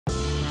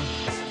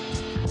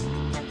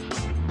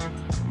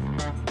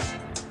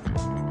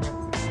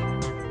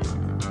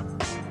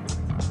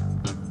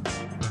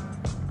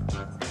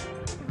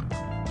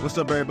What's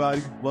up,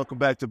 everybody? Welcome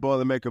back to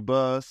Boilermaker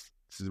Buzz.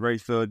 This is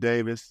Rayfield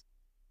Davis,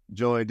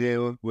 joined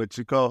in with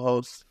your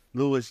co-host,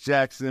 Lewis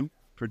Jackson,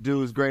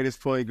 Purdue's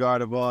greatest point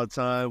guard of all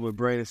time, with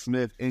Braden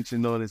Smith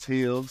inching on his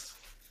heels.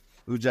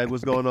 Lou Jack,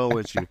 what's going on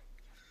with you?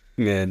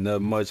 Man,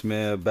 not much,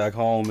 man. Back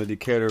home in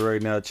Decatur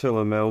right now,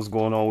 chilling, man. What's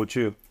going on with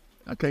you?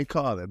 I can't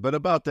call it, but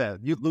about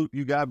that,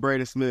 you got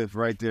Braden Smith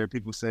right there.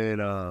 People saying,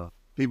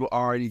 people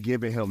already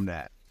giving him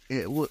that.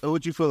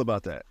 What you feel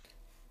about that?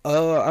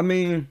 I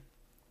mean,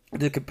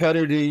 the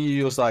competitor,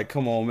 you was like,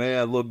 come on, man,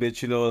 a little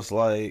bit, it's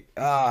like,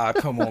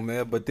 come on,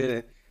 man. But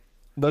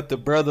the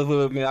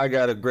brotherhood, man, I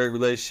got a great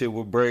relationship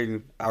with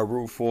Braden. I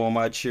root for him,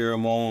 I cheer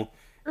him on.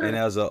 And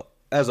as an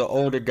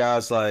older guy,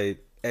 it's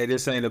like, hey,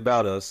 this ain't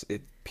about us.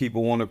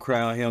 People want to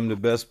crown him the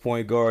best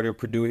point guard in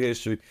Purdue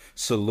history.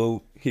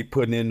 Salute. He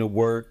putting in the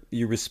work.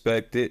 You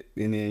respect it.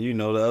 And then,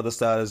 the other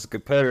side as a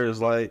competitor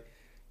is like,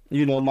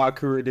 my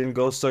career didn't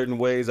go certain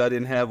ways. I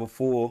didn't have a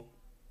full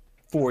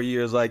 4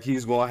 years like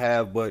he's going to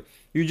have, but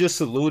you just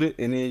salute it.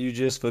 And then you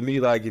just, for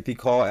me, like if he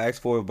asks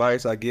for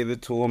advice, I give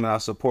it to him and I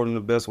support him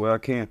the best way I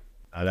can.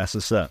 That's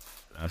what's up.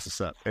 That's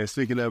what's up. And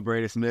speaking of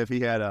Braden Smith, he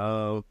had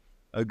a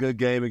good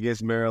game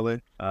against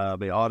Maryland. All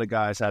the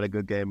guys had a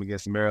good game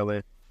against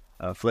Maryland.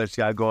 Fletch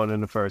got going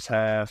in the first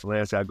half.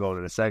 Lance got going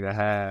in the second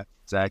half.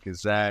 Zach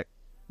is Zach.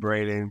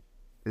 Braden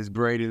is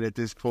Braden at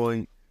this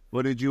point.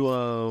 What did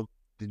you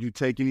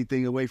take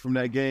anything away from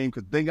that game?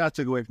 Because the thing I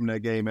took away from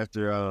that game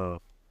after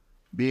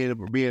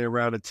being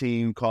around a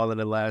team calling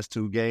the last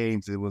two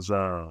games, it was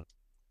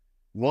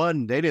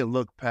one, they didn't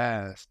look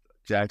past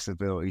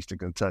Jacksonville, Eastern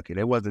Kentucky.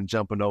 They wasn't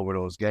jumping over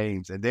those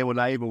games. And then when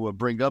I even would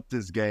bring up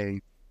this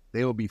game,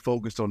 they would be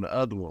focused on the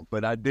other one.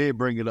 But I did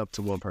bring it up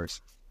to one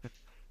person.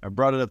 I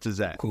brought it up to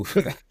Zach. Cool.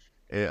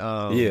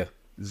 And, yeah.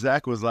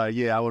 Zach was like,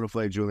 yeah, I want to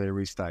play Julian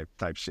Reese type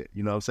shit.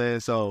 You know what I'm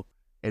saying? So,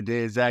 and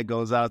then Zach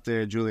goes out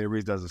there and Julian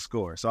Reese doesn't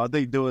score. So I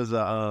think there was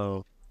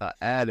a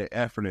added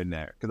effort in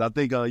there. Because I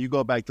think you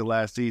go back to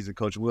last season,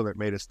 Coach Willard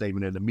made a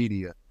statement in the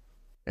media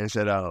and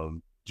said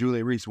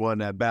Julian Reese won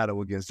that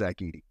battle against Zach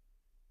Edey.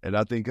 And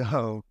I think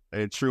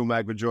in true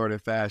Michael Jordan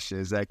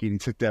fashion, Zach Edey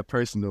took that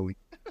personally.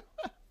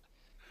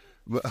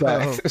 But,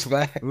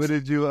 what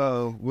did you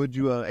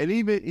and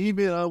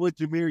even with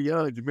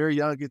Jameer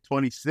Young get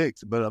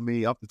 26, but I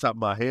mean, off the top of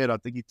my head, I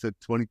think he took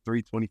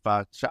 23,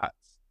 25 shots.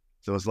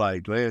 So it's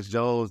like Lance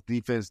Jones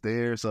defense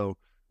there. So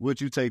what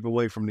you take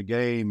away from the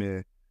game,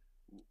 and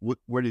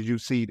what did you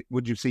see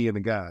in the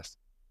guys?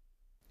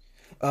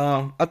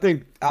 I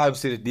think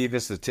obviously the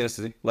defense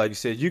intensity, like you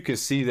said, you can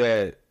see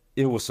that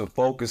it was some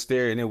focus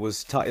there, and it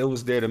was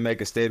there to make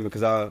a statement.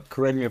 Because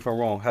correct me if I'm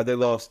wrong. Had they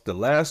lost the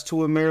last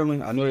two in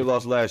Maryland? I know they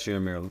lost last year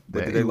in Maryland,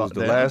 but did they lose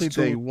the last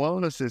two? They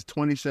won since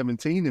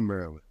 2017 in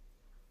Maryland.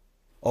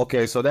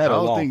 Okay, so that I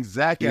don't think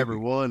Zach ever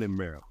won in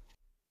Maryland.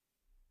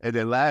 And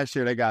then last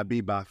year they got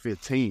beat by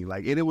 15.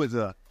 Like it was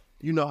how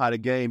the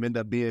game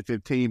ended up being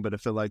 15, but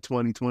it felt like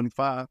 20,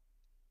 25.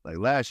 Like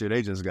last year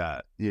they just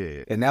got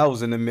and that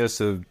was in the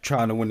midst of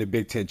trying to win the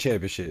Big Ten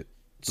championship.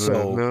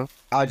 So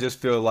I just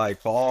feel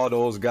like for all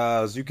those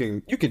guys, you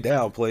can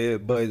downplay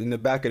it, but in the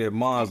back of their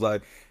minds,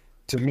 like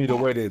to me, the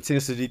way the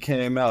intensity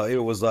came out, it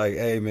was like,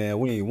 hey man,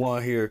 we ain't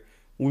won here.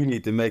 We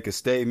need to make a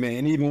statement.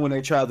 And even when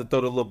they tried to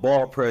throw the little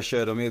ball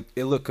pressure at them,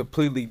 it looked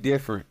completely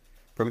different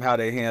from how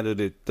they handled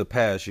it the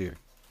past year.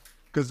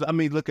 Because I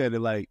mean, look at it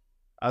like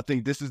I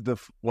think this is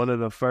one of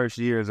the first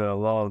years in a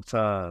long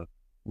time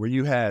where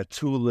you had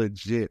two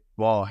legit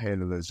ball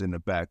handlers in the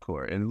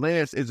backcourt. And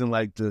Lance isn't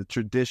like the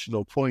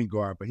traditional point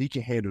guard, but he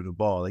can handle the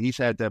ball. Like he's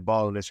had that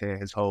ball in his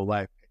hand his whole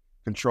life,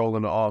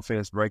 controlling the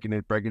offense,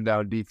 breaking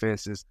down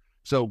defenses.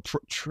 So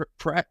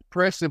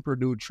pressing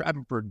Purdue,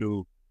 trapping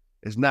Purdue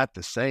is not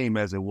the same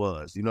as it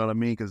was. You know what I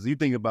mean? Because you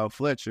think about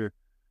Fletcher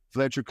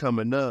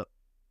coming up,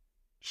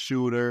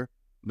 shooter,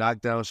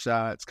 knock down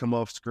shots, come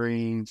off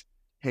screens,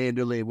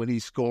 handle it when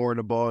he's scoring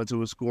the ball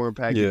into a scoring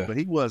package, but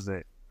he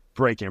wasn't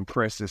breaking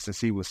presses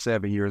since he was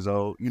 7 years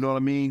old. You know what I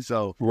mean?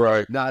 So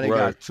now they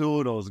got two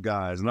of those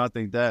guys, and I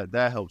think that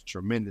helps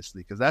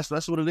tremendously because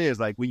that's what it is.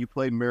 Like when you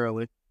play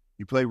Maryland,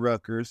 you play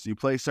Rutgers, you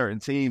play certain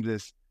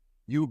teams,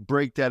 you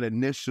break that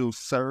initial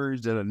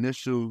surge, that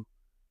initial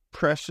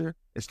pressure,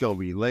 it's going to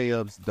be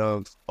layups,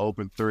 dunks,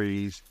 open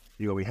threes.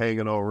 You're going to be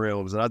hanging on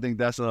rims, and I think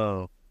that's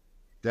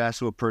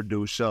what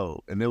Purdue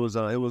showed, and it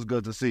was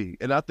good to see.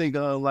 And I think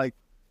like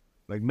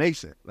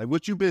Mason, like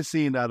what you've been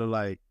seeing out of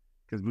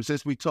because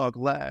since we talked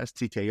last,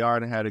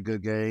 TKR had a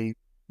good game,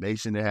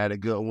 Mason had a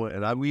good one,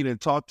 and we didn't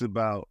talked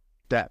about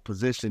that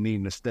position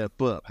needing to step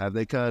up. Have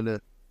they kind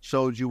of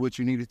showed you what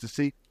you needed to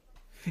see?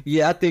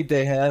 Yeah, I think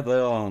they have.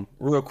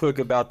 Real quick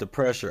about the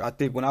pressure. I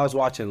think when I was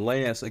watching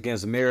Lance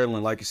against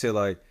Maryland, like you said,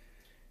 like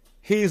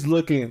he's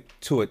looking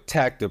to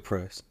attack the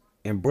press,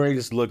 and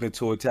Brady's looking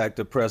to attack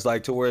the press,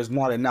 like to where it's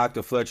not a knock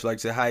to Fletcher, like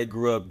say how he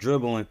grew up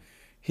dribbling.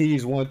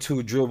 He's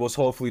 1-2 dribbles.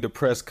 Hopefully the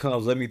press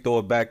comes. Let me throw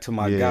it back to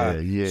my guy.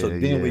 So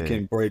then we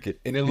can break it.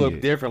 And it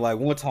looked different. Like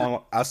one time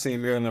I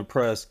seen Maryland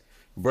press.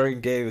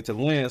 Braden gave it to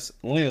Lance.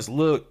 Lance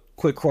looked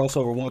quick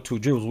crossover, 1-2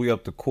 dribbles, we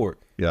up the court.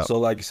 Yeah. So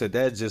like you said,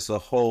 that's just a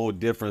whole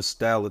different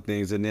style of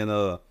things. And then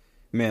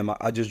man,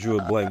 I just drew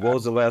a blank. What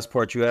was the last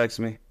part you asked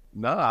me?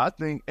 No, I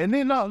think, and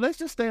then no, let's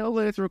just stay on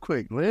Lance real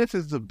quick.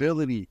 Lance's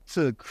ability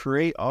to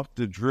create off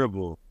the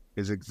dribble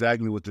is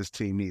exactly what this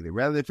team needed.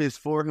 Rather if it's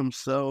for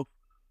himself,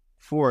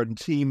 for a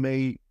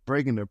teammate,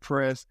 breaking the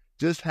press,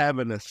 just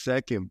having a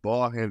second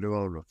ball handler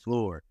on the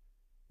floor,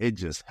 it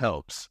just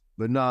helps.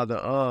 But nah,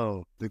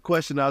 the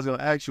question I was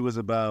gonna ask you was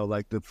about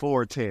like the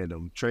forward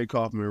tandem, Trey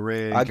Kaufman,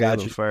 Red, I got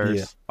Caleb you. First,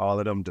 Yeah. all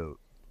of them dudes.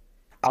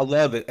 I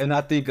love it. And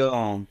I think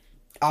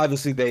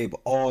obviously they've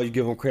all, you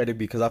give them credit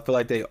because I feel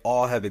like they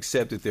all have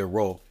accepted their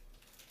role.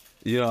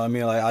 You know what I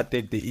mean? Like, I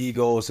think the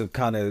egos have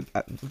kind of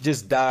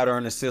just died, or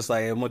in a sense,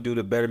 like, hey, I'm going to do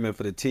the betterment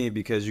for the team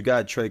because you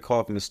got Trey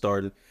Kaufman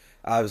started.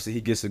 Obviously,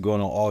 he gets to go on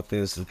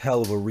offense, a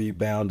hell of a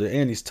rebounder,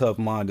 and he's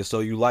tough-minded.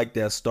 So you like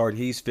that start.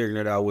 He's figuring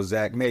it out with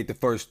Zach. Made the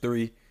first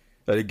three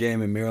of the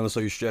game in Maryland, so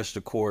you stretch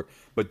the court.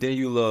 But then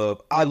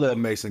I love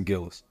Mason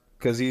Gillis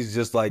because he's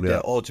just like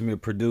that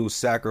ultimate Purdue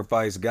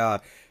sacrifice guy.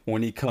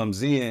 When he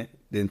comes in,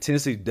 the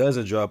intensity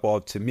doesn't drop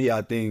off. To me,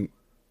 I think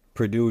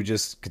Purdue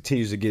just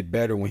continues to get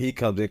better when he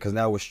comes in because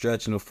now we're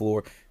stretching the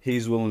floor.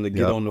 He's willing to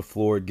get on the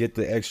floor, get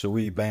the extra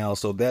rebound.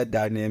 So that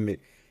dynamic,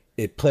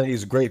 it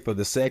plays great for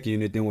the second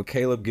unit. Then when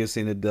Caleb gets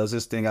in and does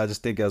his thing, I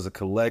just think as a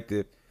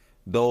collective,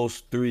 those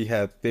three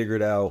have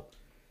figured out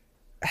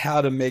how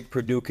to make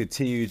Purdue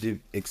continue to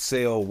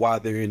excel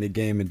while they're in the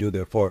game and do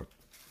their part.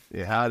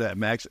 Yeah,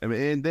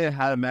 and then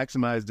how to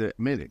maximize their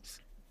minutes.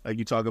 Like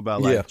you talk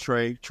about, like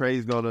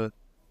Trey's gonna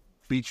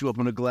beat you up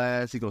on the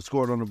glass. He's gonna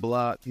score it on the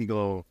block. He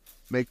gonna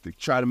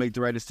try to make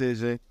the right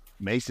decision.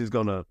 Mason's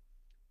gonna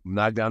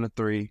knock down the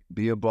three,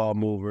 be a ball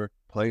mover,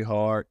 play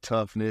hard,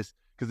 toughness.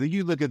 Because if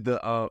you look at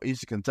the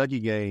Eastern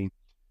Kentucky game,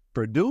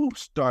 Purdue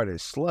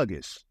started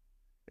sluggish,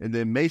 and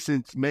then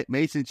Mason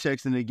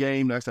checks in the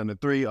game, knocks down the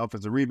three,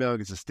 offensive rebound,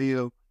 gets a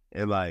steal,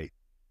 and like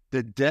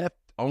the depth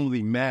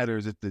only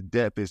matters if the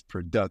depth is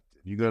productive.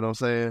 You get what I'm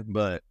saying?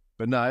 But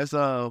no, it's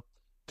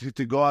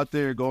to go out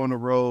there, go on the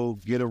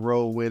road, get a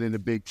road win in the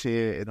Big Ten.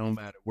 It don't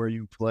matter where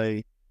you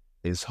play.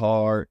 It's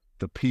hard.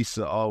 The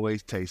pizza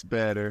always tastes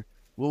better.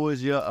 What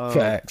was your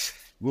facts?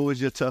 What was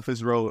your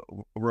toughest road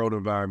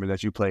environment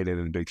that you played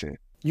in the Big Ten?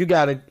 You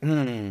gotta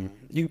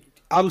you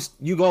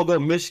gonna go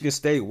Michigan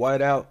State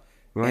whiteout,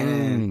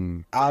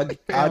 and I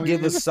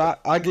give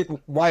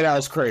whiteout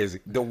is crazy.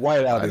 The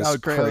whiteout is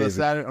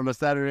crazy on a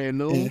Saturday at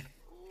noon.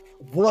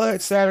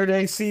 What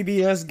Saturday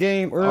CBS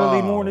game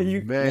early morning?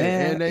 You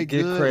man, and they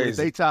get good.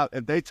 crazy.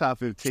 If they top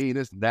 15,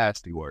 it's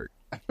nasty work.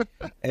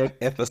 And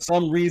for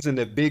some reason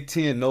the Big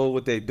Ten knows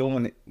what they're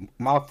doing.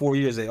 My 4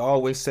 years, they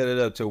always set it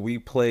up till we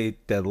played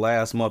that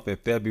last month in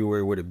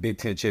February where the Big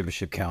Ten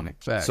championship counted.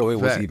 So it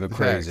was even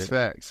crazier.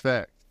 Facts.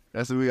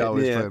 That's what we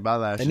always play by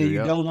last year. And then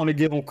you don't want to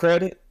give them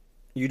credit.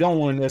 You don't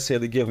want to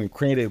necessarily give them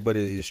credit, but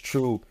it is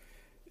true.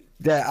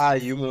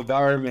 That IU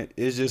environment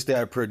is just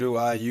that Purdue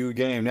IU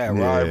game, that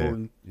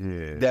rivalry.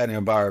 Yeah. That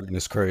environment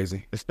is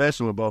crazy.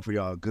 Especially when both of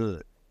y'all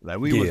good. Like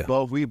we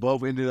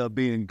both ended up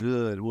being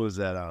good. What was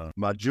that?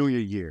 My junior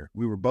year,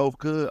 we were both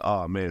good.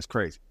 Oh man, it's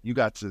crazy.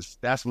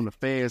 That's when the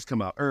fans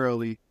come out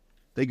early.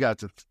 They got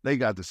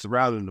to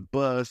surrounding the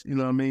bus. You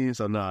know what I mean?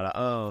 So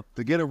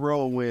to get a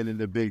road win in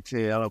the Big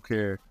Ten, I don't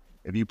care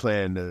if you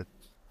playing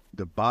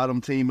the bottom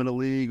team in the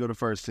league or the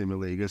first team in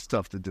the league. It's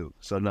tough to do.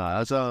 So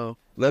that's all.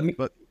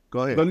 But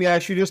go ahead. Let me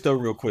ask you this though,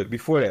 real quick.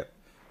 Before that,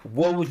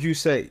 what would you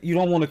say? You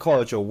don't want to call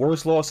it your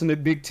worst loss in the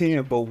Big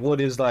Ten, but what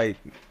is like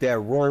that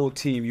royal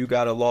team you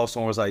got a loss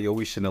on? Was like, yo,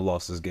 we shouldn't have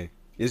lost this game.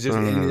 It's just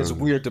it's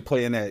weird to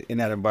play in that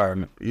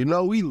environment. You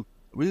know, we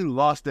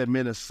lost at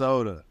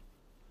Minnesota.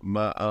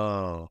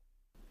 What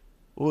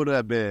would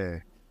that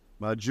been?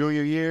 My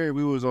junior year,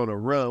 we was on a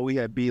run. We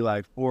had beat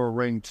like 4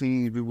 ranked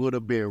teams. We would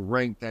have been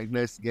ranked that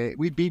next game.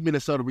 We beat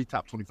Minnesota. We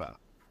top 25,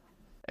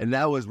 and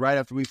that was right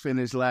after we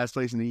finished last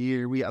place in the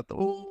year. We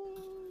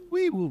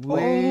were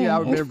way. I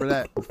remember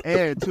that.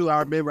 And too, I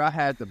remember I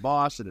had the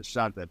ball. I should have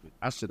shot that bitch.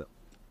 I should.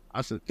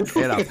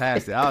 And I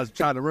passed it. I was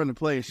trying to run and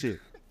play and shit.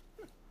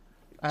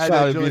 I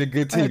had to be a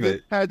good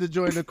teammate. I had to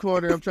join the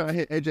corner. I'm trying to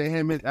hit AJ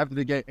Hammond after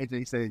the game.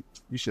 AJ said,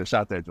 "You should have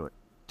shot that joint."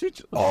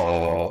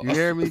 Oh, you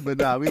hear me? But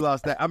nah, we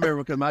lost that. I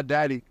remember because my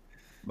daddy,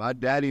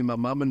 and my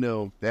mama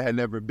knew they had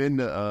never been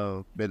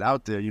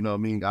out there. You know what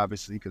I mean?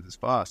 Obviously, because it's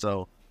far.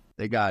 So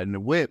they got in the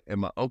whip,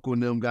 and my uncle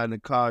and them got in the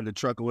car, the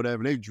truck or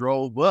whatever. They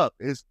drove up.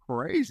 It's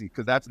crazy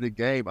because after the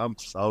game, I'm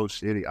so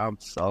shitty. I'm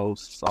so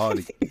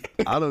salty.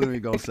 I don't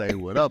even go say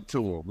what up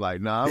to him. Like,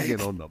 nah, I'm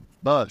getting on the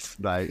bus.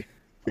 Like,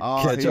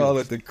 catch y'all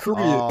at the crib.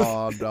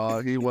 Oh,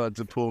 dog, he wanted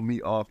to pull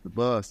me off the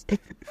bus.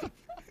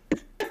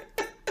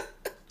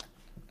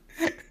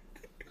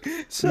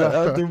 Shout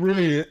out to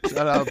Red.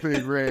 Shout out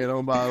Big Red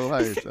on my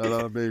life. Shout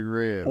out Big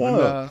Red.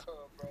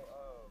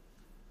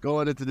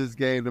 Going into this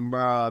game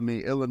tomorrow, I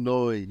mean,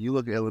 Illinois, you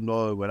look at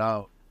Illinois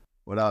without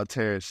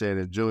Terrence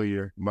Shannon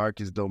Jr.,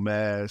 Marcus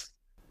Domask,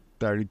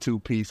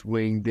 32-piece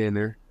wing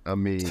dinner. I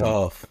mean,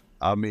 tough.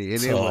 I mean,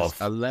 and it was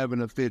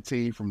 11 of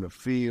 15 from the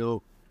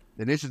field.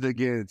 And this is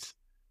against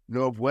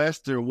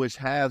Northwestern, which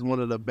has one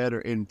of the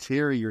better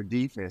interior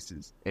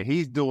defenses, and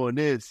he's doing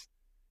this.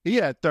 He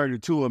had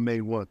 32 and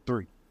made 1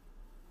 3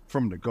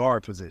 from the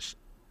guard position,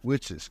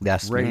 which is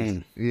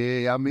crazy.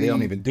 Yeah, I mean, they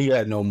don't even do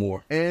that no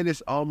more. And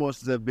it's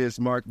almost as if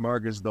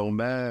Marcus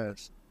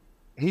Domass,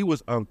 he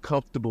was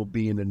uncomfortable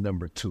being the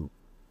number 2.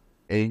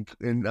 And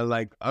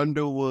like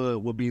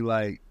Underwood would be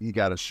like, he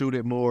got to shoot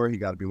it more. He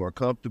got to be more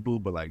comfortable.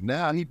 But like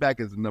now he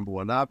back as the number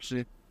 1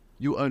 option.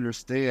 You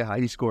understand how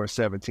he scored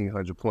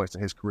 1,700 points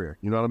in his career.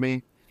 You know what I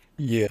mean?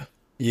 Yeah.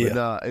 Yeah.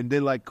 But, and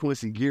then like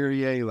Quincy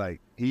Guerrier,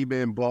 like he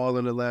been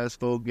balling the last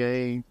 4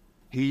 games.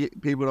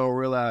 People don't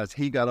realize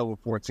he got over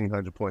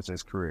 1,400 points in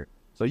his career.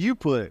 So you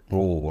put,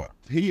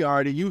 he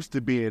already used to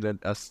being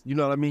a you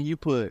know what I mean? You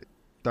put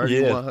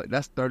 3,100,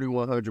 that's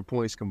 3,100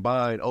 points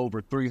combined,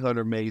 over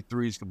 300 made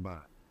threes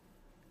combined.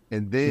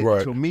 And then,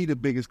 to me, the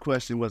biggest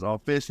question was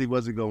offensively,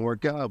 was it going to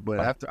work out? But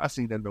after I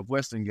seen that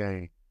Northwestern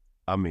game,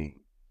 I mean,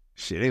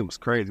 shit, it was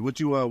crazy. What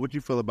you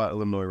feel about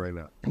Illinois right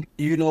now?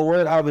 You know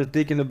what? I've been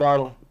thinking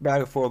about them back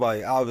and forth.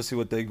 Like, obviously,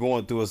 what they're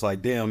going through is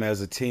like, damn, as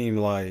a team,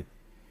 like,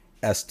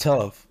 that's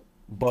tough.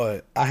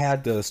 But I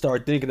had to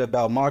start thinking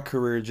about my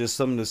career, just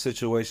some of the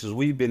situations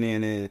we've been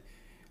in. And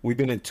we've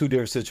been in 2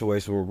 different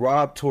situations. With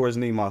Rob towards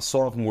me my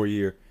sophomore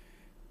year,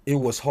 it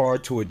was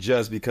hard to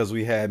adjust because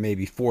we had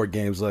maybe 4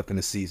 games left in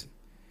the season.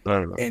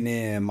 And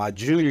then my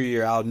junior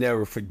year, I'll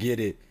never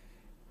forget it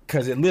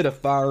because it lit a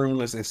fire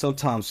in us, and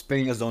sometimes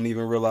fans don't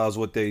even realize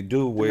what they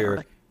do,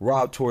 where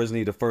Rob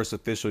Torsney, the first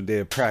official day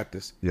of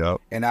practice.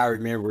 Yep. And I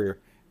remember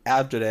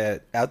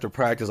after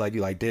practice, like,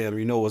 you're like, damn,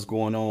 you know what's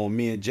going on.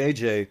 Me and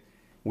JJ,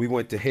 we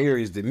went to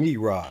Harry's to meet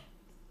Rob.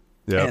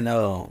 Yeah.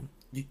 And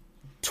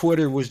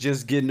Twitter was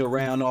just getting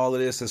around all of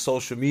this and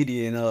social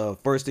media. And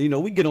first thing,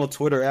 we get on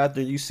Twitter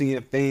after you seeing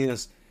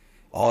fans,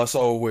 oh, it's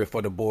over with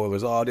for the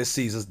Boilers. Oh, this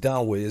season's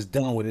done with. It's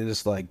done with. And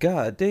it's like,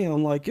 God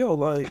damn, like, yo,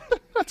 like,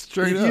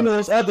 straight up.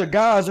 There's other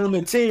guys on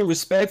the team,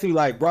 respectfully,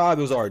 like, Rob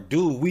is our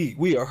dude.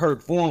 We are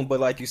hurt for him. But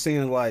like you're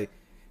saying, like,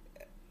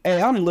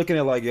 hey, I'm looking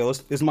at like, yo,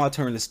 it's my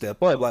turn to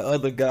step up. Like,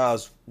 other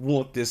guys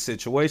want this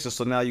situation.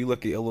 So now you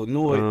look at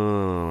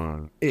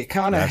Illinois. It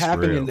kind of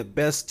happened in the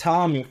best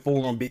timing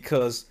for them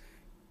because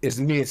it's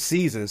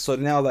mid-season. So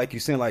now, like you're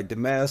saying, like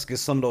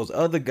Damascus, some of those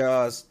other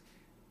guys,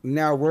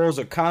 now roles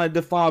are kind of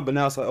defined, but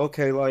now it's like,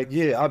 okay, like,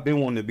 yeah, I've been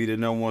wanting to be the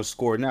number 1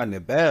 scorer, not in a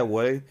bad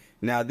way.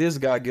 Now this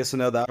guy gets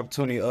another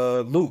opportunity.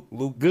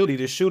 Luke Goody,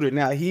 the shooter.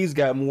 Now he's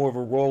got more of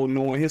a role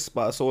knowing his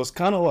spot. So it's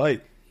kind of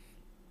like,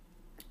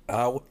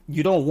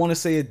 you don't want to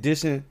say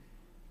addition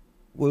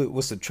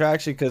with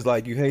subtraction because,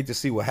 like, you hate to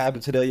see what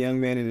happened to that young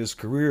man in his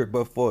career.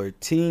 But for a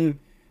team,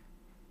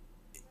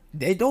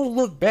 they don't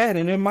look bad,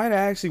 and it might have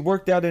actually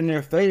worked out in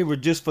their favor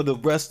just for the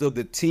rest of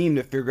the team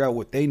to figure out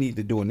what they need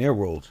to do in their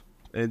roles.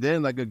 And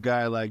then, like, a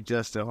guy like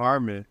Justin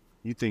Harmon,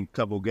 you think a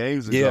couple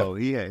games ago,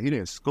 he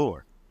didn't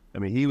score. I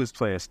mean, he was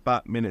playing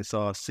spot minutes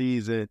all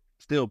season,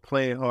 still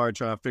playing hard,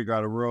 trying to figure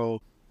out a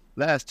role.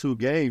 Last 2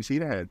 games, he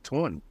had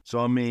 20. So,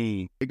 I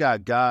mean, they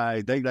got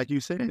guys, like you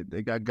said,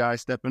 they got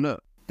guys stepping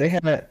up. They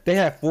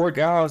had 4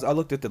 guys. I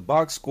looked at the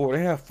box score.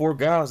 They had 4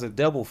 guys in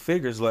double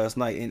figures last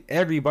night, and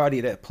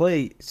everybody that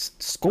played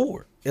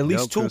scored at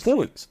least 2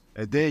 points.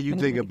 And then you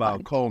think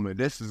about Coleman.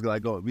 This is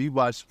like, we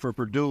watch for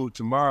Purdue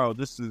tomorrow.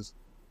 This is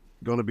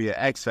going to be an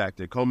X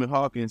factor. Coleman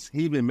Hawkins,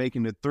 he's been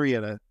making the 3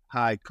 at a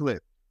high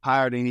clip,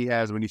 higher than he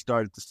has when he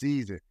started the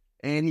season.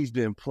 And he's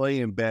been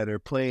playing better,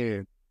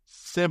 playing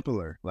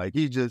simpler. Like,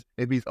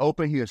 if he's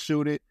open, he'll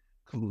shoot it.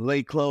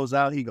 Late close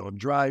out, he going to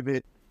drive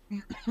it.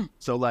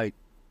 So, like,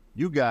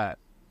 you got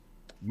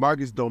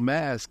Marcus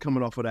Domass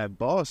coming off of that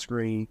ball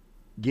screen,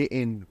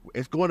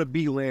 it's going to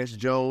be Lance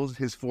Jones,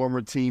 his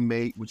former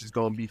teammate, which is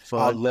going to be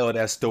fun. I love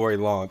that story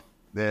long.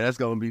 Yeah, that's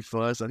going to be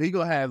fun. So he's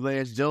going to have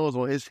Lance Jones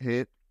on his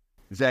hip.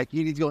 Zach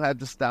Edey's going to have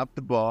to stop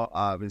the ball,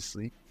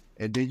 obviously.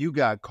 And then you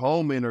got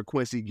Coleman or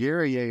Quincy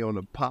Guerrier on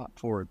the pop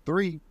for a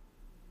 3.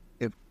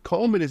 If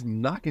Coleman is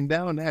knocking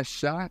down that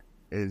shot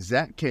and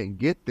Zach can't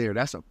get there,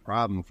 that's a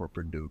problem for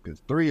Purdue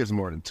because 3 is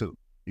more than 2.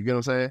 You get what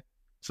I'm saying?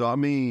 So, I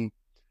mean,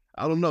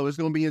 I don't know. It's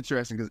going to be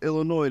interesting because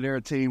Illinois, they're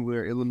a team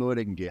where Illinois,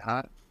 they can get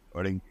hot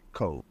or they can get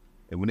cold.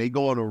 And when they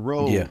go on the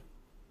road,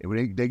 and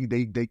when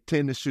they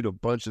tend to shoot a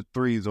bunch of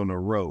 3s on the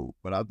road.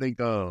 But I think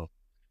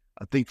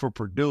for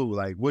Purdue,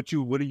 like, what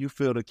do you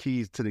feel the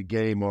keys to the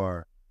game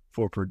are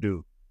for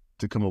Purdue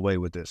to come away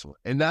with this one?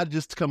 And not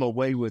just to come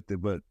away with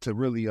it, but to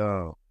really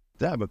to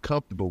have a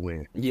comfortable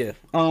win. Yeah.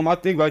 I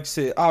think, like you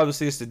said,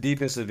 obviously it's the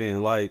defensive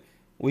end. Like,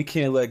 we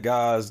can't let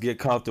guys get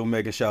comfortable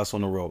making shots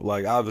on the road.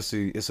 Like,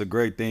 obviously it's a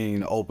great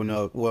thing to open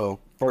up. Well,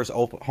 first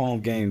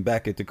home game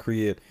back at the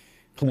crib,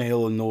 playing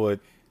Illinois.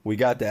 We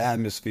got the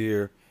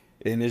atmosphere.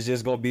 And it's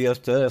just going to be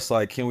up to us.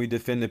 Like, can we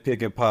defend the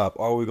pick and pop?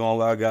 Are we going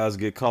to allow guys to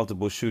get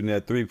comfortable shooting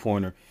that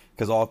 3-pointer?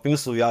 Because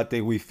offensively, I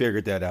think we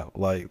figured that out.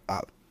 Like,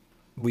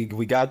 we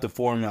got the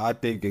formula. I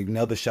think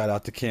another shout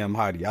out to Cam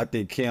Heide. I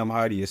think Cam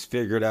Heide has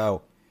figured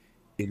out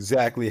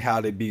exactly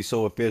how to be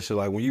so efficient.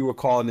 Like, when you were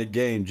calling the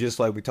game, just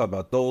like we talked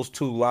about, those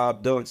 2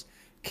 live dunks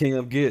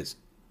Cam gets,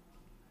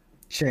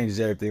 changes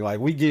everything. Like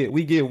we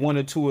get one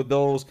or two of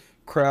those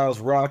crowds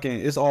rocking.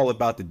 It's all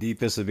about the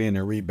defensive end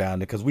and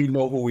rebounding because we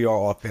know who we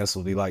are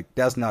offensively. Like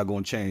that's not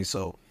going to change.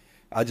 So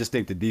I just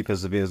think the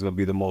defensive end is going to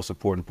be the most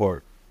important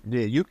part.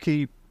 Yeah,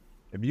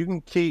 if you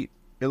can keep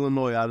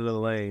Illinois out of the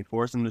lane,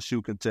 force them to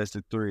shoot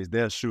contested threes,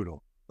 they'll shoot them.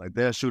 Like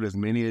they'll shoot as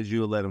many as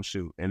you'll let them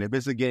shoot. And if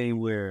it's a game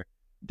where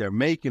they're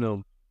making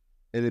them,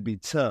 it'd be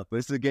tough. But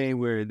it's a game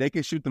where they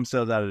can shoot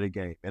themselves out of the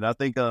game. And I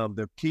think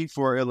the key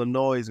for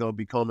Illinois is going to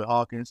be Coleman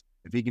Hawkins.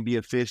 If he can be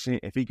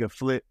efficient, if he can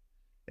flip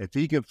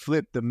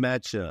the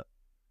matchup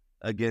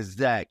against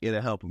Zach,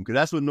 it'll help him. Because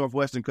that's what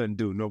Northwestern couldn't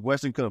do.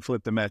 Northwestern couldn't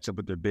flip the matchup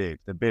with their bigs.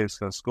 The bigs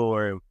couldn't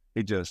score.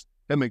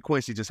 Him and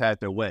Quincy just had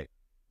their way.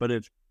 But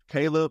if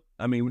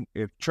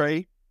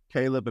Trey,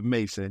 Caleb, and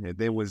Mason, and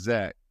then with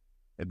Zach,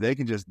 if they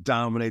can just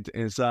dominate the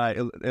inside,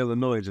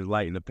 Illinois just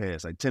lighting the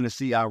pass. Like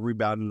Tennessee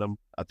out-rebounded them,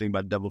 I think,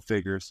 by double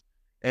figures.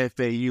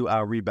 FAU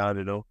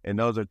out-rebounded them, and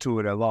those are two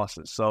of their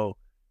losses. So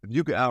if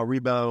you can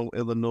out-rebound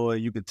Illinois,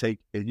 you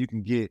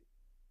can get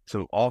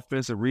some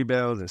offensive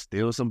rebounds and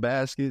steal some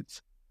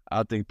baskets,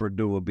 I think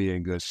Purdue will be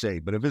in good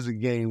shape. But if it's a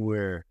game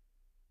where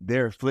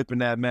they're flipping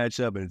that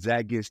matchup and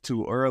Zach gets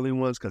two early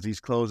ones because he's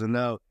closing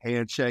out,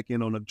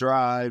 hand-checking on the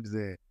drives,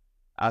 and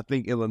I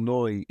think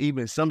Illinois,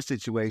 even in some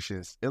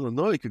situations,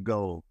 Illinois could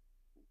go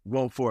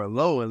 1-4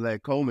 low and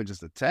let Coleman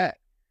just attack.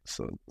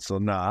 So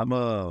nah,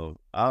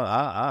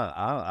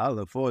 I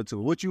look forward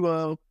to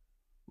it.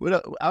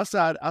 What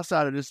outside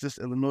of this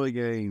Illinois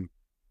game,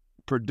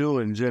 Purdue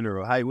in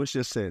general, what's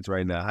your sense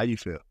right now? How you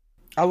feel?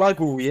 I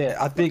like where we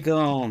at. I think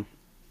man,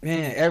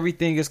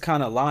 everything is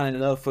kind of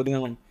lining up for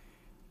them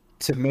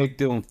to make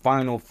them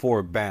Final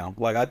Four bound.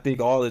 Like, I think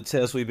all the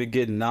tests we've been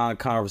getting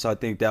non-conference, I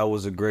think that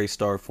was a great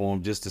start for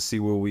them just to see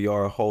where we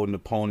are holding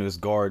opponents,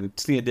 guard, and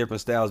seeing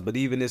different styles. But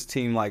even this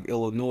team like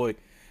Illinois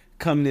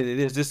coming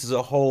into this is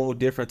a whole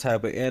different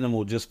type of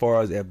animal just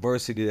far as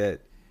adversity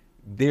that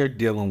they're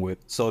dealing with.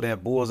 So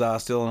that bullseye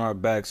is still on our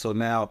back. So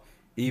now,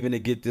 even to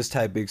get this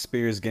type of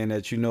experience game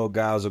that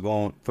guys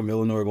are from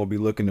Illinois are going to be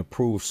looking to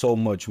prove so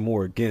much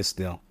more against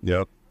them.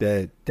 Yep.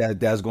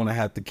 That's going to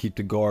have to keep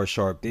the guard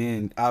sharp.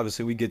 Then,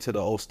 obviously, we get to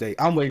the O State.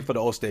 I'm waiting for the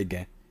O State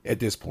game at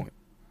this point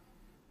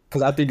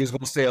because I think it's going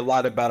to say a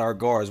lot about our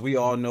guards. We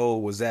all know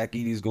what Zach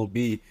Edey's going to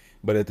be,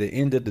 but at the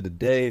end of the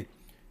day,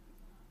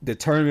 the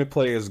tournament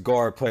play is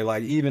guard play.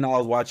 Like, even I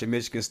was watching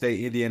Michigan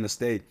State, Indiana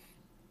State.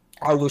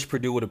 I wish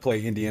Purdue would have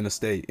played Indiana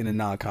State in a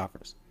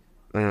non-conference.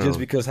 Just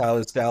because how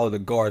the style of the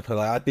guards play.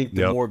 Like, I think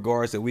the more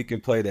guards that we can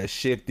play that's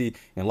shifty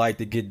and like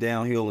to get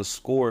downhill and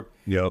score,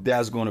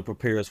 that's going to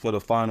prepare us for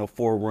the Final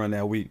Four run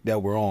that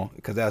we're on,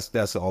 because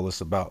that's all it's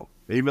about.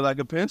 Even like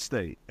a Penn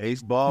State,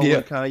 Ace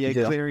Baldwin,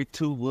 Kanye Clary,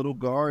 two little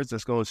guards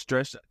that's going to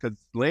stretch, because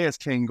Lance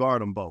can't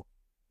guard them both.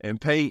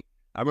 And Pate,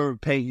 I remember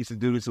Pate used to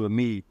do this with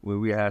me when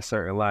we had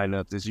certain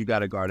lineups, is you got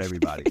to guard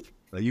everybody.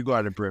 Like, you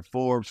guarded Brett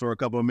Forbes for a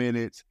couple of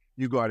minutes,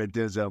 you guarded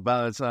Denzel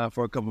Valentine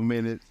for a couple of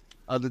minutes.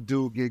 Other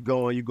dude get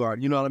going, you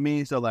guard. You know what I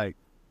mean? So, like,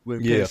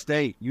 with Penn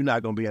State, you're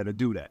not going to be able to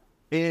do that.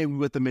 And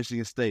with the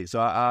Michigan State. So,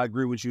 I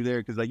agree with you there,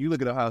 because, like, you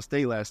look at Ohio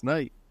State last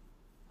night.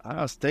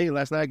 Ohio State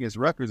last night against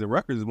Rutgers, and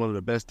Rutgers is one of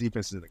the best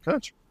defenses in the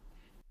country.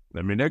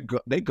 I mean,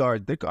 their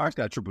guards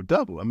got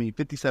triple-double. I mean,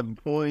 57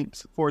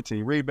 points,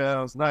 14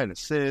 rebounds, 9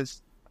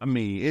 assists. I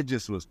mean,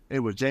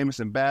 it was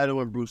Jamison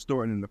Battle and Bruce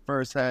Thornton in the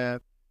first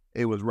half.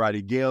 It was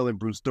Roddy Gale and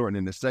Bruce Thornton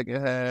in the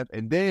second half.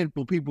 And then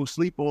what people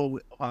sleep on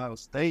with Ohio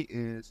State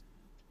is,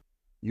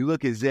 you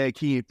look at Zach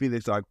Key and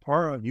Felix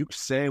Okpara, you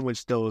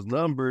sandwich those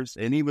numbers,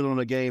 and even on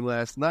a game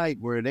last night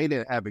where they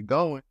didn't have it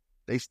going,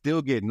 they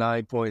still get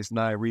 9 points,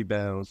 9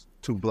 rebounds,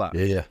 2 blocks.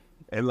 Yeah.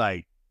 And,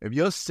 like, if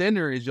your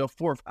center is your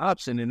fourth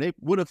option, and if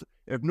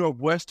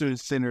Northwestern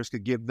centers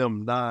could give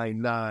them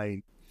 9,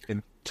 9,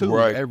 and 2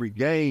 every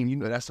game,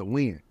 that's a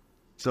win.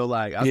 So,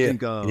 like, I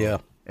think,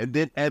 and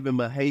then Evan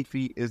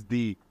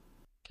Mahaffey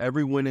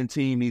every winning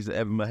team needs an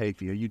Evan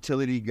Mahaffey, a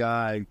utility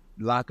guy,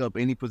 lock up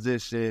any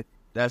position.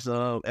 That's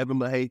Evan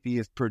Mahaffey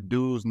is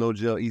Purdue's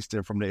Nojel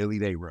Easton from the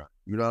Elite Eight run.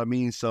 You know what I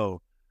mean?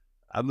 So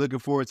I'm looking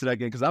forward to that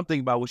game, because I'm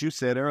thinking about what you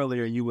said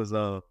earlier. You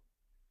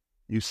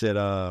said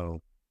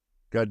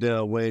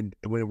goddamn, when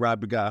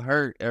Robbie got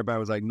hurt, everybody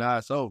was like, nah,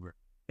 it's over.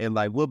 And,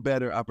 like, what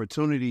better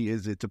opportunity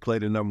is it to play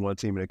the number one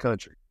team in the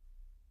country?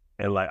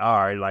 And, like, all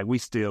right, like, we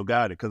still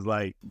got it, because,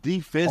 like,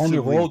 defensively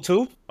on the road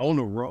too, on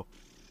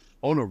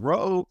the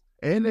road,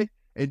 and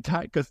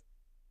tight, because.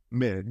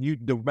 Man,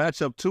 the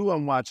matchup too,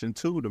 I'm watching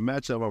too. The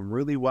matchup I'm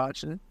really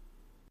watching,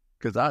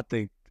 because I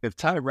think if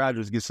Ty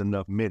Rodgers gets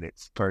enough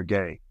minutes per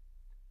game,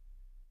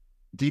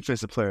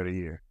 defensive player of the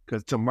year,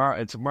 because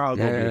tomorrow's gonna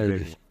be a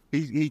big one.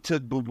 He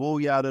took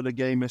Bubuya out of the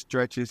game in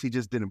stretches. He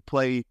just didn't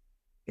play.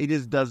 He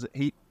just doesn't.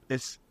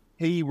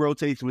 He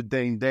rotates with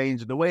Dane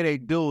Danger. The way they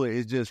do it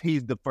is just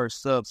he's the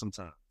first sub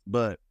sometimes.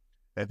 But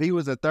if he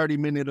was a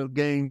 30-minute a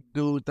game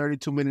dude,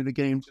 32-minute a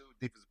game dude,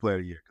 defensive player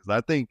of the year, because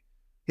I think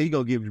he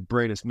gonna give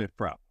Braden Smith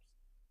props.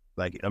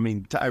 Like, I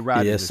mean, Ty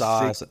Rodgers is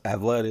size,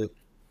 athletic,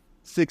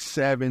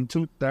 6'7",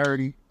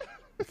 230.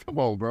 Come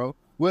on, bro.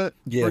 What?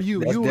 Yeah, for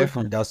you, that's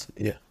different.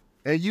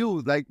 And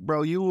you, like,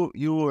 bro, you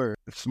were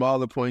a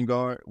smaller point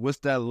guard. What's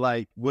that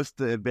like? What's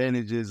the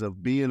advantages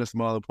of being a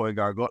smaller point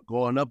guard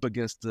going up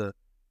against the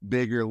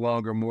bigger,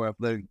 longer, more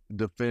athletic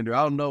defender?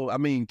 I don't know. I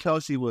mean,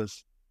 Kelsey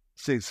was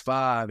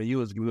 6'5", and you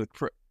was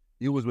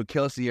with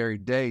Kelsey every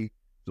day.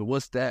 So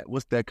what's that?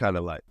 What's that kind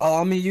of like?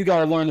 I mean, you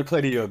gotta learn to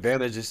play to your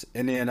advantages,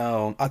 and then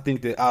I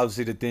think that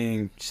obviously the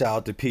thing. Shout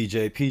out to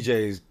PJ.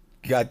 PJ's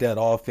got that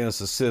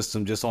offensive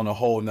system just on a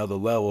whole nother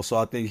level. So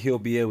I think he'll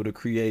be able to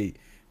create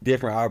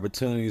different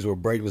opportunities where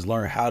Brady was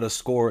learning how to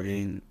score,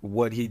 and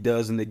what he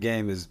does in the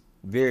game is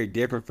very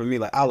different from me.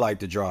 Like, I like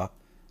to draw.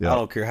 Yeah. I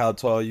don't care how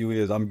tall you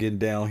is. I'm getting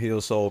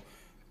downhill. So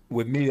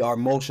with me, our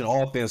motion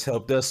offense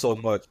helped us so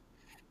much.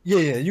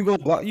 Yeah, you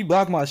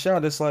block my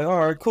shot. It's like,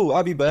 all right, cool.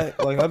 I'll be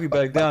back. Like, I'll be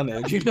back down there.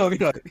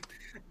 Like,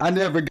 I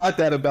never got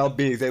that about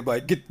bigs. They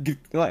like get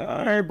like,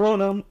 all right, bro.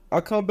 Now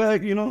I'll come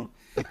back.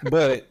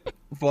 But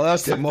for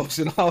us, that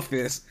motion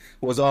offense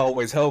was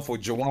always helpful.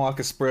 Jawan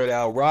could spread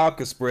out, Rob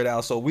could spread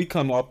out. So we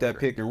come off that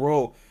pick and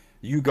roll.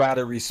 You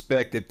gotta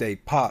respect if they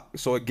pop.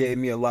 So it gave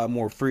me a lot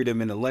more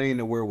freedom in the lane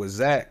to where it was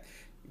Zach.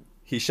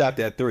 He shot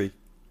that three.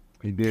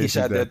 He did. He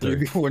shot that three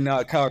before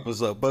now Coward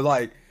was up. But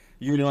like,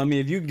 what I mean?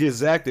 If you get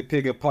Zach to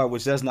pick apart,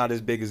 which that's not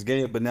his biggest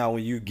game, but now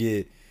when you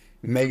get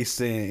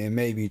Mason and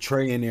maybe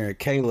Trey in there and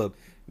Caleb,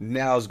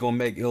 now it's gonna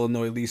make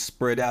Illinois at least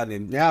spread out.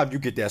 And now if you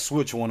get that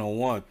switch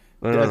 1-on-1,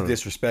 that's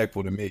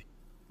disrespectful to me.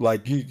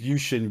 Like, you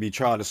shouldn't be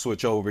trying to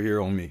switch over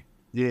here on me.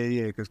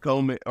 Yeah, because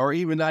Coleman, or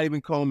even not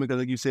even Coleman, because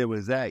like you said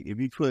with Zach, if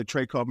you put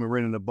Trey Coleman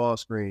running the ball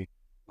screen,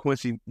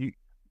 Quincy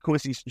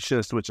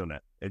should switch on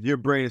that. If you're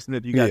Braden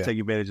Smith, you got to take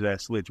advantage of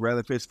that switch, whether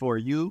if it's for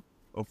you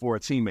or for a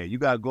teammate. You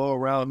got to go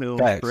around him,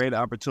 create an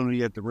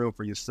opportunity at the rim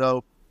for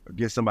yourself, or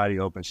get somebody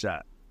open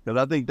shot. Because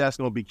I think that's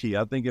going to be key.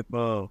 I think if,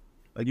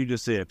 like you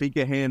just said, if he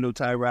can handle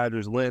Ty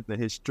Rodgers' length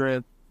and his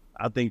strength,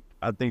 I think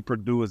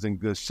Purdue is in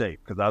good shape.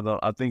 Because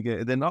I think,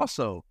 and then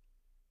also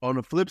on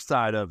the flip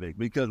side of it,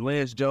 because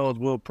Lance Jones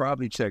will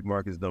probably check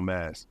Marcus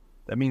Domask,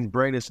 that means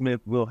Braden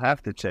Smith will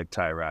have to check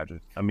Ty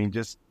Rodgers. I mean,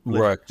 just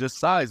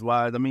size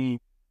wise. I mean,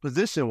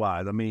 position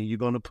wise. I mean, you're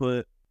going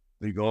to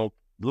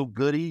Luke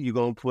Goody, you're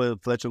going to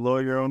put Fletcher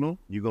Lawyer on him.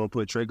 You're going to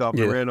put Trey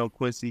Coleman on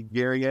Quincy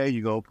Guerrier.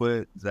 You're going to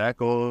put Zach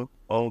on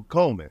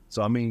Coleman.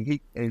 So, I mean,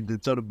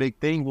 so the big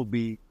thing will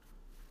be,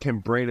 can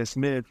Braden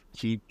Smith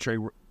keep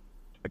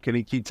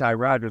Ty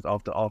Rodgers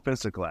off the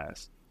offensive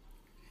glass?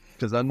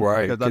 Because I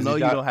know you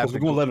don't have to. We're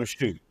going to let him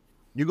shoot.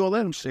 You're going to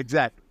let him shoot.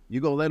 Exactly.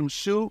 You're going to let him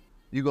shoot.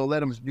 You're going to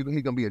let him, he's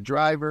going to be a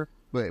driver.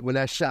 But when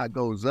that shot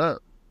goes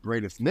up,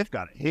 Braden Smith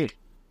got to hit.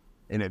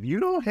 And if you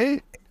don't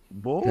hit,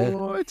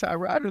 boy, Ty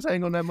Rodgers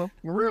ain't on that motherfucking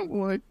real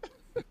boy.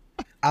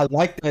 I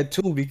like that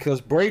too, because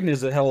Braden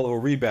is a hell of a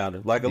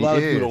rebounder. Like, a lot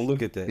of people don't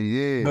look at that.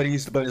 Yeah. But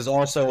it's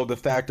also the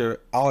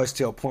factor. I always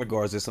tell point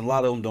guards this, and a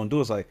lot of them don't do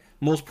it. It's like,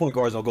 most point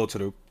guards don't go to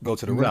the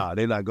rim. Nah,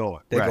 they're not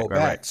going. They go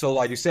back. Right. So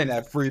like you're saying,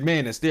 that free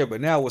man is there. But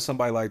now with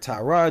somebody like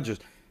Ty Rodgers,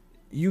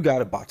 you got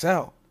to box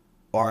out.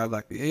 Or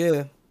like,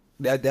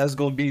 that's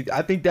gonna be.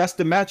 I think that's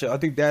the matchup. I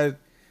think that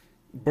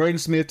Braden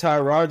Smith, Ty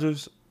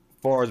Rodgers,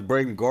 as far as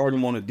Braden guarding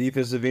him on the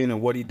defensive end and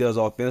what he does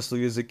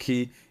offensively is a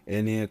key.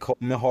 And then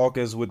Coleman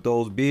Hawkins with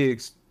those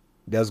bigs,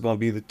 that's going to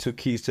be the two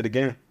keys to the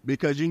game.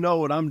 Because you know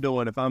what I'm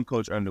doing if I'm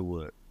Coach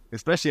Underwood,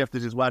 especially after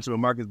just watching what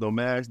Marcus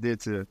Domask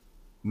did to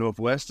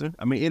Northwestern.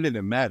 I mean, it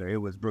didn't matter. It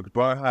was Brooks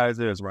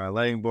Barheiser, it was Ryan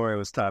Langborg, it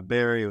was Todd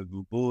Berry, it was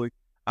Blue Bullock.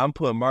 I'm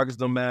putting Marcus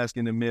Domask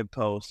in the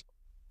mid-post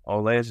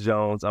on Lance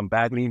Jones. I'm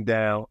backing him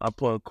down. I'm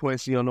putting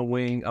Quincy on the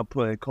wing. I'm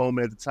putting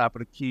Coleman at the top of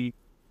the key.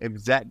 If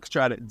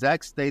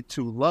Zach stay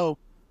too low,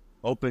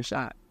 open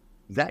shot.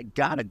 Zach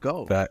gotta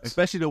go. Facts.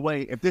 Especially the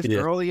way, if this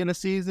early in the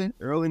season,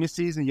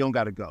 you don't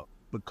gotta go.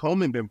 But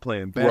Coleman been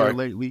playing better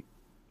lately,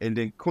 and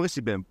then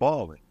Quincy been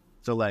balling.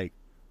 So like,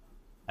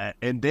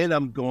 and then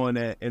I'm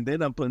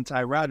putting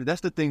Ty Rodgers.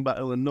 That's the thing about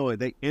Illinois.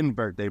 They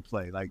invert they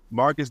play. Like,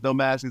 Marcus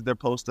Domask is their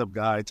post-up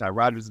guy. Ty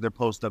Rodgers is their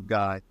post-up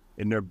guy.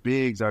 And their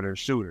bigs are their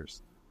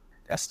shooters.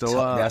 That's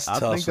tough.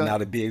 So now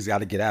the bigs got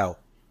to get out.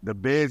 The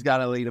bigs got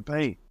to lead the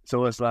paint.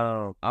 So it's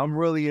like, I'm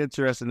really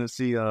interested to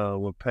see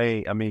what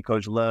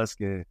Coach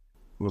Lusk and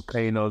what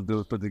Payne those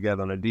dudes put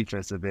together on the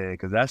defensive end,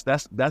 because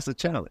that's a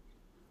challenge.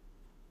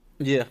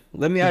 Yeah,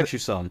 let me ask you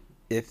something.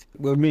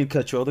 Let me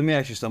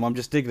ask you something. I'm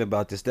just thinking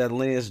about this. That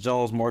Lance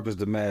Jones, Marcus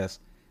Domask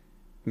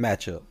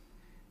matchup.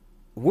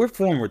 We're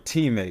former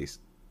teammates.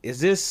 Is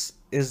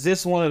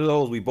this one of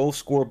those we both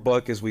score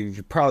buckets? We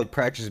probably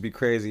practice to be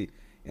crazy.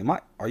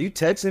 Are you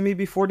texting me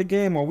before the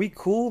game? Are we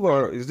cool,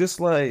 or is this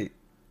like,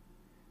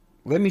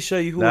 let me show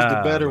you who's the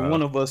better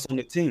one of us on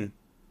the team?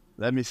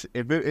 Let me see.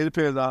 It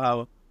depends on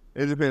how.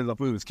 It depends on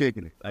who was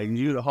kicking it. Like,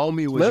 you the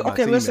homie was my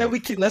teammate. Let's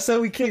say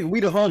we kick. We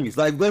the homies.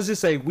 Like, let's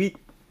just say me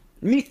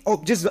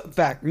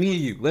and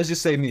you. Let's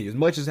just say me. As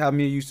much as how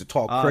me and you used to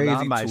talk crazy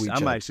to each other. I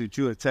might shoot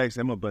you a text.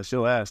 I'm gonna bust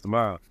your ass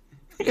tomorrow.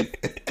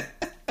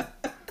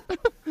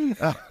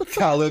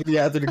 Kyle, let me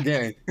after the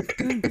game.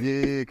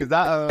 Yeah,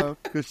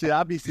 cause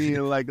I be seeing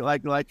like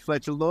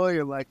Fletcher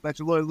Lawyer,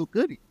 Luke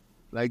Goody.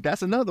 Like,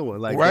 that's another one.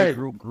 Like, they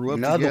grew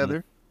up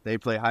together. They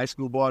play high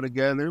school ball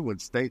together with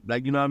state,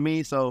 like, you know what I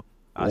mean? So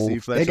I see They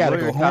Fletcher gotta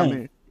Loyer go home.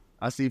 comment.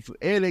 I see,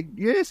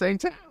 and same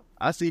town.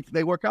 I see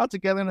they work out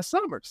together in the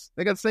summers.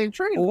 They got the same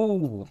trainer.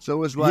 Ooh.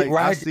 So it's Yeah, like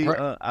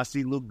right. I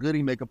see Luke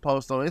Goody make a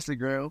post on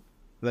Instagram.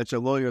 Let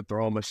your lawyer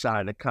throw him a shot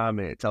in the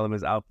comment, tell him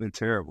his outfit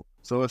terrible.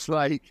 So it's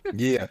like,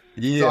 Yeah.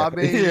 so I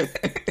mean, Yeah.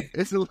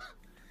 it's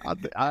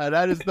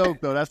that is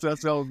dope though.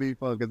 That's gonna be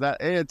fun because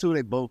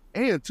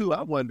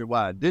I wonder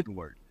why it didn't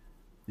work.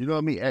 You know what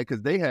I mean?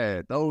 Because they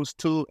had those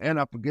two, and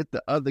I forget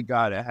the other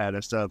guy that had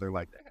a Southern.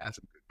 Like, they had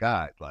some good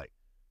guys. Like,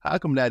 how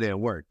come that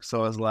didn't work?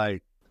 So it's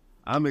like,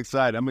 I'm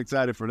excited. I'm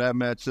excited for that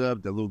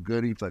matchup, the Luke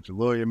Goody, Fletcher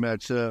Loyer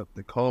matchup,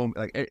 the Combe.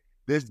 Like,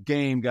 this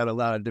game got a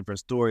lot of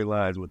different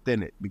storylines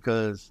within it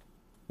because,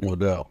 Well,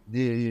 no.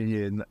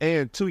 yeah.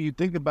 And two, you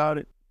think about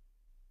it,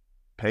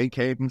 Payne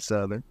came from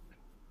Southern.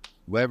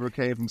 Weber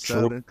came from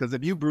True. Southern. Because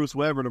if you Bruce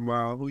Weber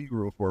tomorrow, who you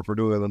root for?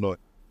 Purdue, Illinois.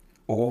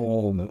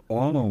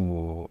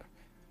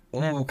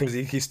 Because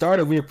he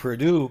started with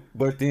Purdue,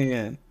 but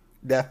then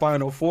that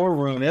Final Four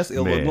run, that's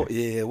Illinois.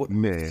 Yeah.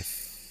 Man.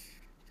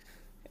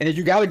 And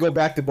you got to go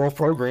back to both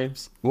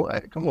programs.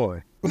 What? Come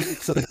on.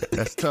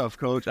 That's tough,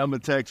 Coach. I'm gonna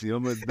text you.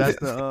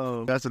 That's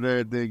what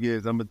everything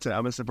is. I'm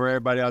gonna for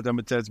everybody out there. I'm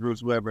gonna text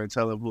Bruce Weber and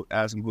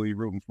ask him who he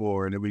rooting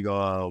for, and then we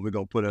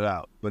gonna put it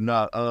out. But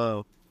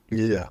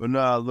Yeah.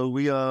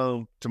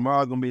 Lou,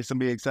 tomorrow gonna be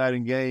an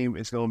exciting game.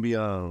 It's gonna be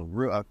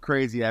a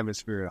crazy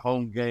atmosphere,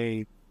 home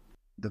game.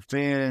 The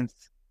fans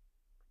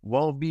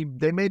won't be.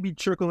 They may be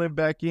trickling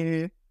back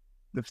in.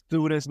 The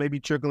students may be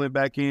trickling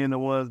back in. You know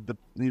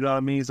what I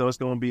mean. So it's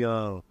gonna be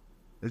a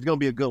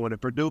good one.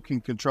 If Purdue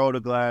can control the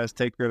glass,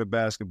 take care of the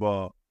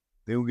basketball,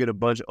 they will get a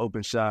bunch of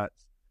open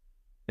shots.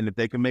 And if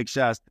they can make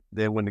shots,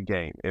 they'll win the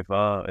game. If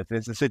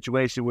it's a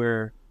situation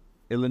where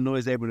Illinois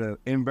is able to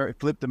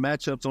flip the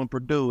matchups on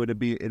Purdue, it'll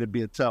be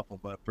a tough one.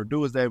 But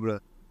Purdue is able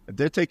to, if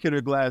they take care of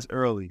the glass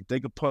early, if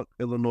they can punk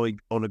Illinois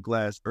on the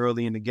glass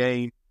early in the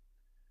game,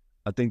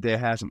 I think they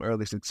have some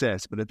early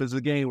success. But if it's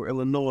a game where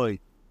Illinois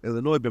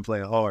been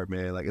playing hard,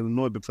 man. Like,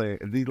 Illinois been playing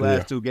these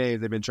last two games,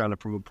 they've been trying to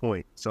prove a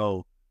point.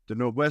 So the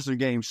Northwestern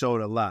game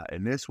showed a lot,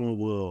 and this one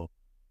will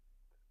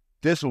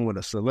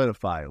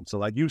solidify them. So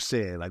like you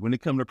said, like when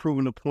it comes to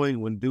proving a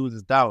point, when dudes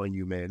is doubting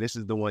you, man, this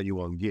is the one you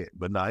want to get.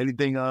 But now,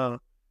 anything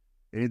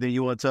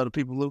you want to tell the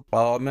people, Luke?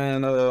 Oh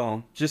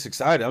man, just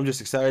excited. I'm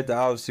just excited to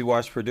obviously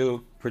watch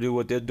Purdue.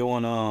 What they're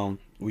doing.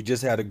 We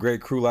just had a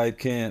great Crew Life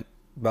camp.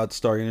 About to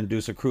start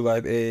introducing Crew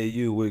Life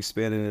AAU. We're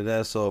expanding into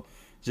that. So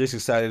just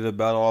excited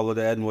about all of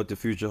that and what the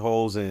future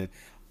holds. And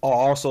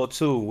also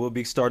too, we'll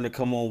be starting to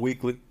come on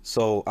weekly.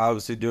 So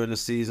obviously during the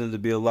season, to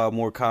be a lot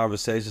more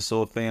conversation.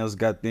 So if fans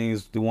got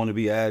things they want to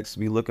be asked,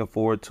 be looking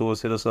forward to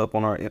us. Hit us up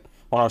on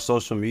our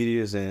social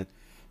medias, and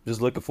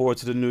just looking forward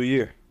to the new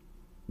year.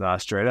 Nah,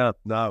 straight up.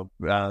 No,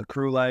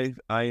 Crew Life,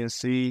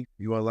 INC.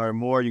 You want to learn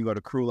more, you can go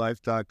to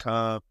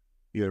crewlife.com.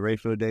 You at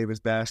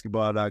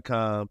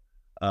RayfieldDavisBasketball.com.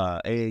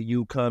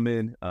 AAU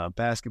coming,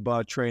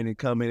 basketball training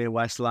coming in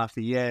West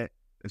Lafayette.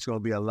 It's going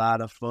to be a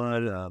lot of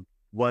fun.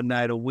 One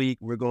night a week,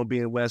 we're going to be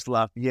in West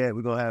Lafayette.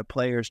 We're going to have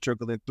players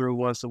trickling through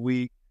once a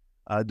week,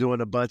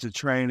 doing a bunch of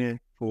training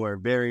for a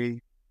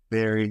very,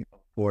 very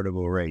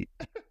affordable rate.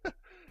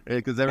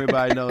 Because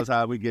everybody knows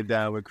how we get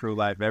down with Crew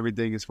Life.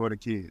 Everything is for the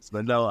kids.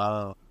 But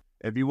no,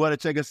 if you want to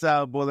check us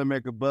out,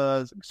 Boilermaker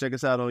Buzz, check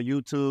us out on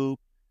YouTube.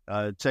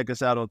 Check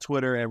us out on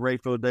Twitter at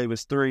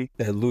RayfieldDavis3.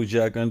 At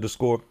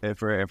LouJack_. And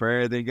for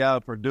everything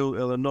else, Purdue,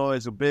 Illinois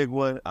is a big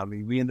one. I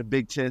mean, we in the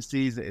Big Ten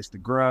season. It's the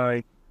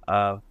grind.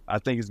 I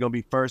think it's going to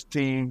be first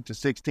team to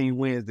 16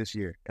 wins this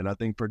year. And I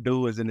think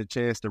Purdue is in the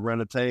chance to run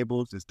the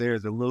tables. It's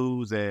theirs to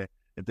lose. And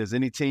if there's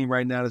any team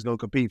right now that's going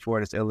to compete for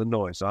it, it's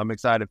Illinois. So I'm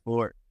excited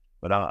for it.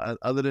 But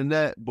other than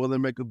that,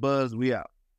 Boilermaker Buzz, we out.